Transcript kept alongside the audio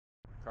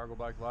Cargo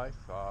Bike Life.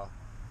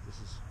 This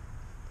is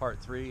part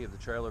 3 of the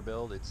trailer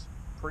build. It's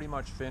pretty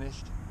much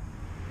finished.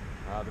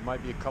 There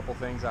might be a couple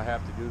things I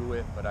have to do to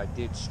it, but I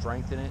did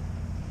strengthen it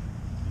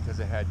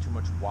because it had too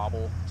much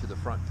wobble to the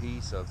front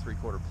piece of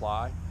 3/4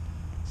 ply.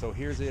 So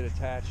here's it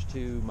attached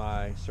to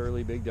my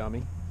Surly Big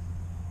Dummy.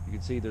 You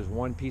can see there's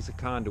one piece of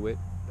conduit,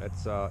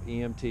 that's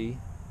EMT.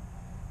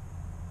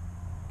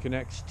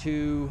 Connects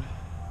to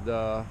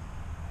the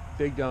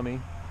Big Dummy.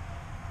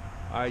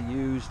 I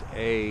used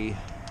a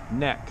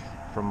neck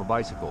from a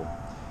bicycle,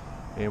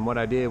 and what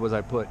I did was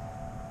I put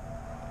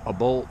a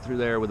bolt through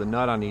there with a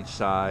nut on each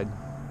side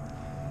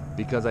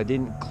because I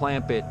didn't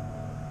clamp it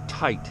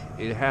tight.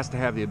 It has to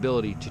have the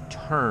ability to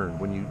turn.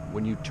 When you're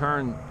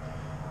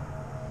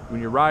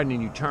riding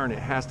and you turn, it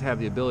has to have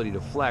the ability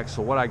to flex.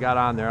 So what I got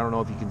on there, I don't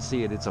know if you can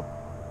see it, it's a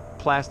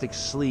plastic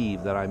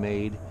sleeve that I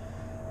made,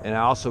 and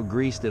I also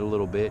greased it a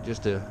little bit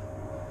just to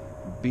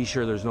be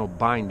sure there's no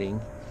binding.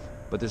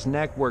 But this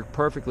neck worked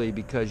perfectly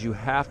because you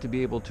have to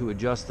be able to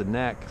adjust the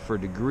neck for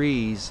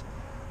degrees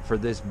for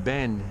this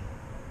bend,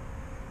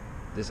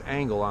 this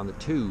angle on the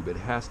tube. It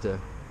has to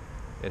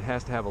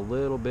have a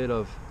little bit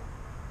of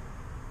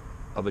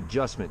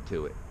adjustment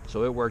to it.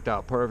 So it worked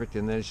out perfect,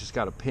 and then it's just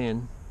got a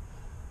pin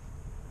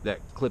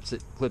that clips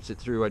it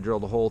through. I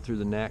drilled a hole through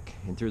the neck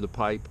and through the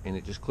pipe, and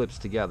it just clips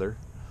together.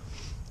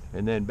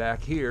 And then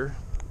back here,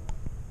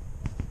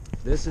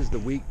 this is the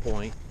weak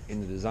point in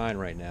the design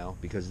right now,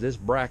 because this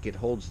bracket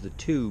holds the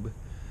tube,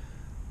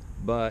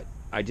 but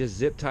I just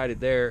zip tied it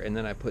there, and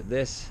then I put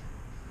this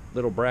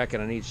little bracket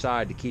on each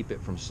side to keep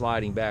it from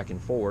sliding back and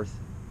forth.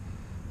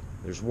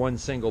 There's one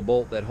single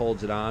bolt that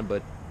holds it on,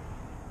 but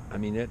I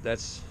mean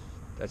that's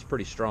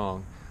pretty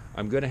strong.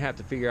 I'm gonna have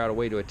to figure out a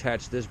way to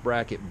attach this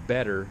bracket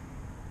better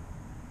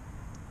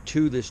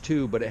to this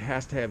tube, but it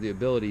has to have the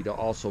ability to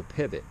also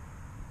pivot.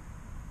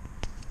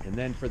 And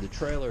then for the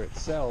trailer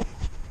itself,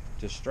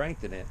 to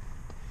strengthen it,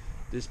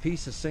 this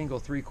piece of single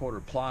 3/4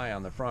 ply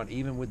on the front,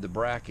 even with the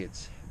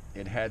brackets,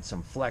 it had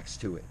some flex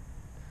to it.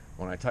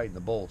 When I tightened the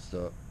bolts,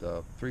 the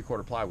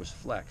 3/4 ply was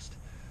flexed.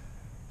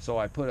 So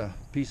I put a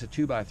piece of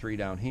 2x3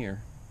 down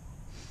here,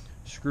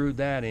 screwed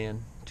that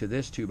in to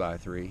this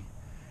 2x3,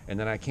 and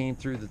then I came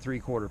through the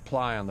 3/4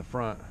 ply on the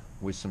front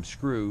with some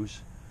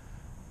screws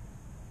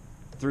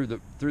through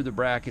the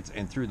brackets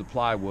and through the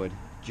plywood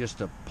just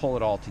to pull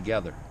it all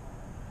together.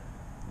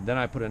 Then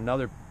I put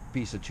another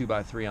piece of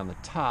 2x3 on the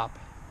top,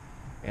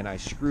 and I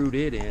screwed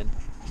it in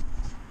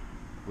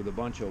with a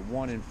bunch of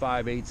 1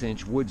 5/8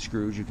 inch wood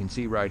screws. You can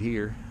see right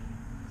here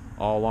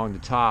all along the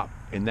top,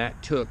 and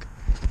that took,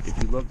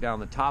 if you look down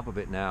the top of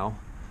it now,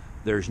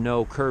 there's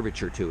no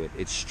curvature to it,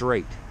 it's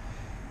straight.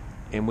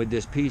 And with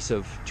this piece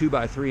of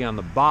 2x3 on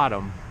the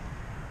bottom,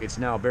 it's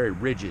now very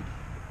rigid.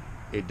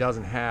 It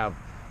doesn't have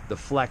the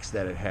flex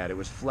that it had. It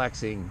was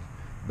flexing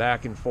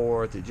back and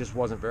forth. It just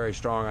wasn't very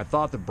strong. I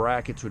thought the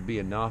brackets would be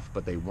enough,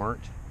 but they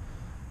weren't.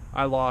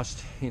 I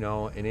lost, an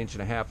 1.5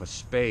 inches of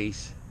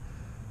space.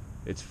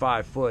 It's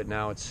 5 foot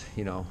now. It's,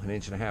 1.5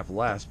 inches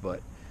less, but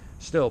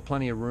still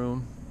plenty of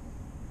room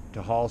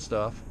to haul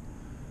stuff.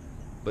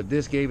 But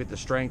this gave it the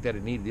strength that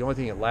it needed. The only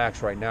thing it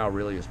lacks right now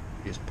really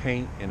is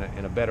paint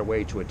and a better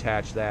way to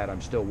attach that.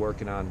 I'm still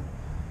working on,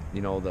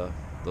 the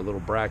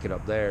little bracket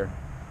up there.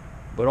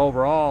 But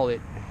overall,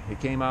 it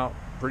came out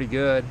pretty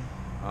good.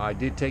 I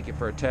did take it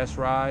for a test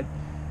ride.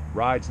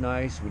 Ride's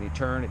nice. When you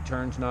turn, it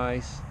turns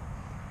nice.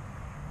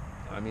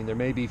 I mean, there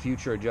may be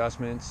future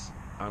adjustments.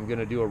 I'm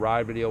gonna do a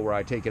ride video where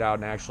I take it out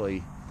and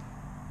actually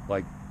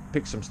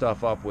pick some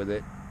stuff up with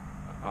it.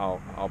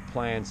 I'll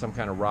plan some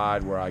kind of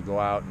ride where I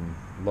go out and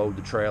load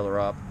the trailer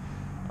up.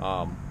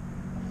 I'm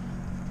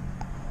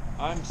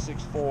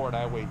 6'4" and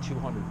I weigh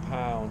 200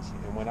 pounds,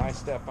 and when I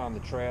step on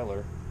the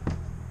trailer,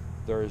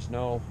 there is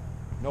no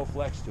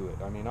flex to it.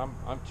 I mean,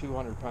 I'm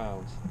 200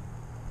 pounds,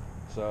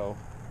 so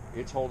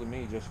it's holding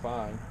me just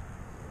fine.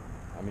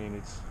 I mean,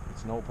 it's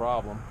no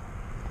problem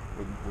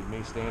with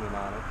me standing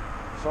on it.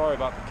 Sorry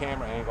about the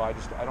camera angle. I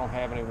don't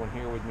have anyone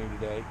here with me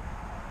today.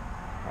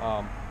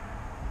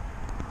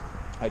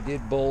 I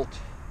did bolt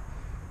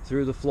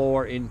through the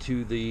floor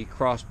into the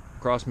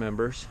cross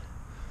members.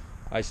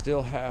 I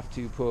still have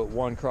to put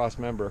one cross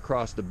member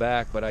across the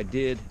back, but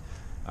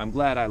I'm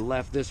glad I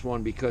left this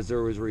one because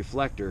there was a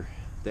reflector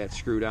that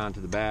screwed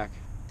onto the back,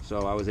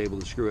 so I was able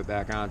to screw it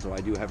back on, so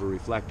I do have a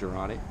reflector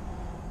on it,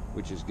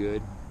 which is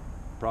good.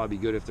 Probably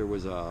good if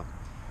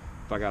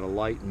I got a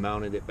light and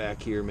mounted it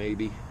back here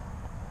maybe.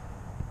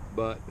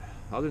 But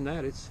other than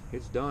that,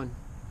 it's done.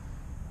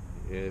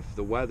 If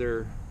the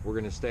weather were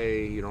going to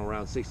stay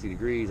around 60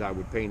 degrees, I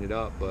would paint it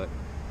up, but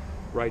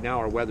right now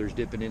our weather's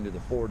dipping into the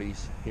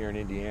 40s here in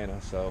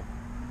Indiana, so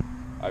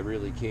I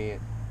really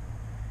can't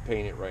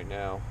paint it right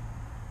now.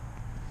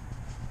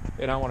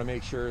 And I want to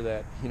make sure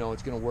that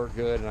it's going to work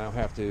good and I don't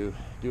have to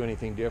do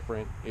anything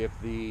different. If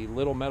the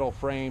little metal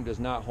frame does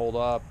not hold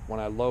up when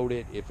I load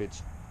it, if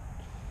it's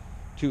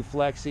too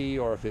flexy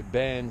or if it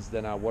bends,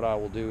 then what I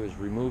will do is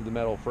remove the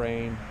metal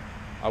frame.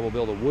 I will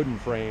build a wooden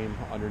frame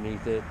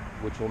underneath it,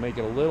 which will make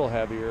it a little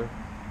heavier.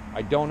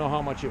 I don't know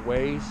how much it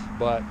weighs,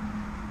 but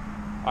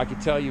I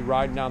could tell you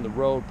riding down the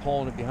road,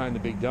 pulling it behind the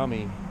big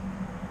dummy,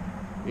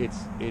 it's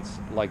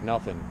like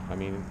nothing. I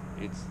mean,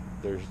 it's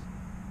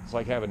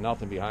like having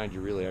nothing behind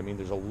you, really. I mean,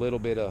 there's a little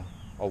bit of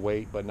a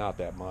weight, but not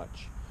that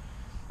much.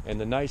 And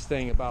the nice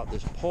thing about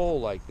this pole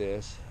like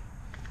this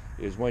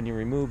is when you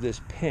remove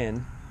this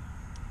pin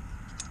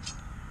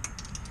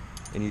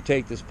and you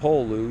take this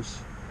pole loose,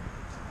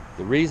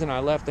 the reason I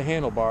left the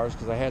handlebars,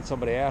 because I had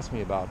somebody ask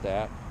me about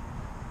that,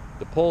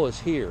 the pole is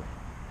here.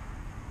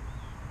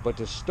 But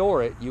to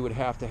store it, you would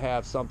have to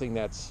have something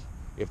that's,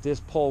 if this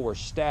pole were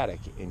static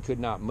and could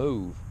not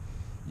move,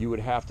 you would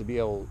have to be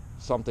able,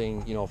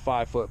 something, you know,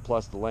 5 foot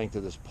plus the length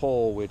of this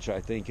pole, which I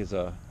think is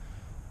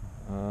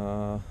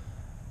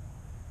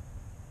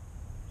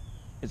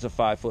it's a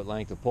 5 foot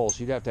length of pole.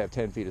 So you'd have to have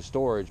 10 feet of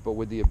storage. But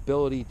with the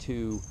ability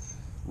to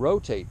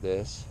rotate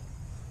this,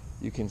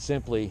 you can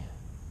simply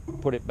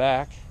put it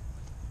back.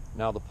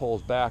 Now the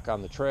pole's back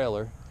on the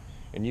trailer,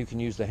 and you can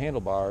use the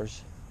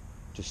handlebars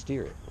to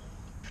steer it.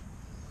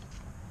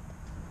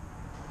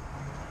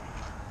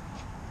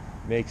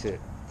 Makes it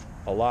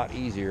a lot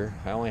easier.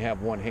 I only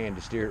have one hand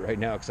to steer it right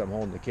now because I'm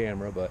holding the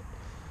camera, but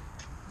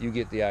you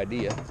get the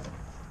idea.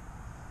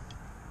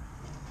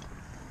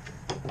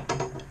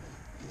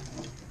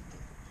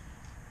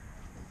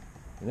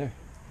 And there.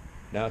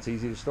 Now it's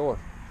easy to store.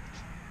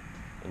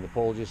 And the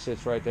pole just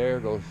sits right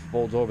there,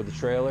 folds over the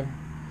trailer.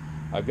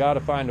 I've got to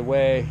find a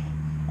way.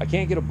 I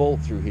can't get a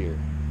bolt through here.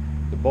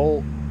 The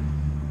bolt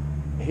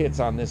hits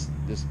on this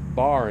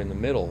bar in the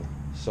middle,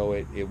 so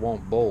it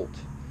won't bolt.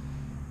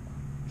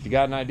 If you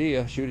got an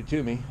idea, shoot it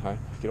to me. I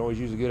can always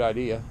use a good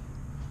idea.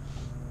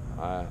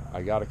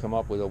 I got to come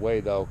up with a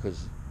way though,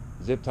 because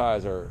zip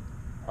ties are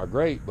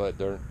great, but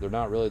they're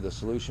not really the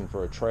solution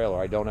for a trailer.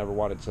 I don't ever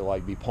want it to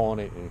like be pulling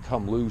it and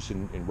come loose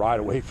and ride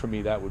away from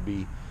me. That would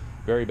be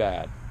very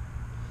bad.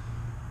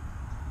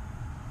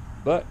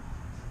 But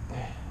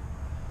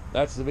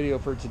that's the video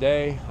for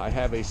today. I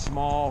have a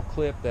small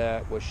clip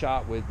that was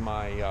shot with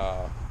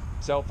my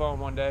cell phone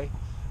one day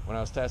when I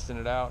was testing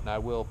it out, and I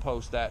will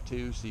post that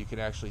too, so you can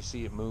actually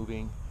see it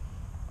moving,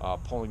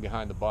 pulling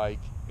behind the bike.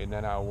 And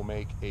then I will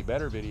make a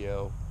better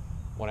video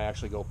when I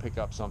actually go pick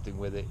up something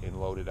with it and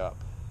load it up.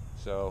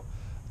 So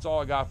that's all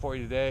I got for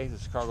you today.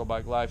 This is Cargo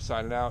Bike Life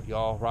signing out.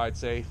 Y'all ride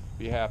safe,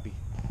 be happy.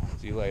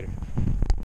 See you later.